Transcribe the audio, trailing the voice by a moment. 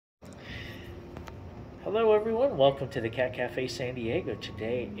Hello, everyone. Welcome to the Cat Cafe San Diego.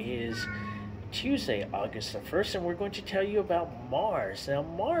 Today is Tuesday, August the 1st, and we're going to tell you about Mars. Now,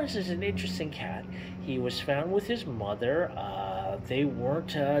 Mars is an interesting cat. He was found with his mother. They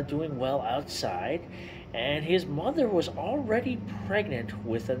weren't doing well outside, and his mother was already pregnant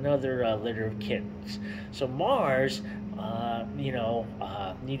with another litter of kittens. So, Mars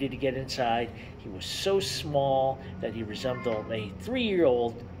needed to get inside. He was so small that he resembled a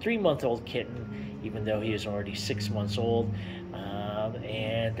 3-month-old kitten, even though he was already 6 months old.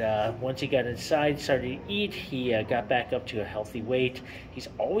 And once he got inside, started to eat, he got back up to a healthy weight. He's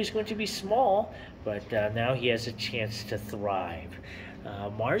always going to be small, but now he has a chance to thrive.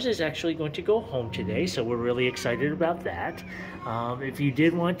 Mars is actually going to go home today, so we're really excited about that. If you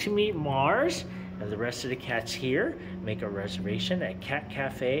did want to meet Mars and the rest of the cats here, make a reservation at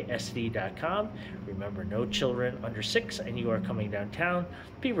catcafesd.com. Remember, no children under 6, and you are coming downtown.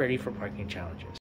 Be ready for parking challenges.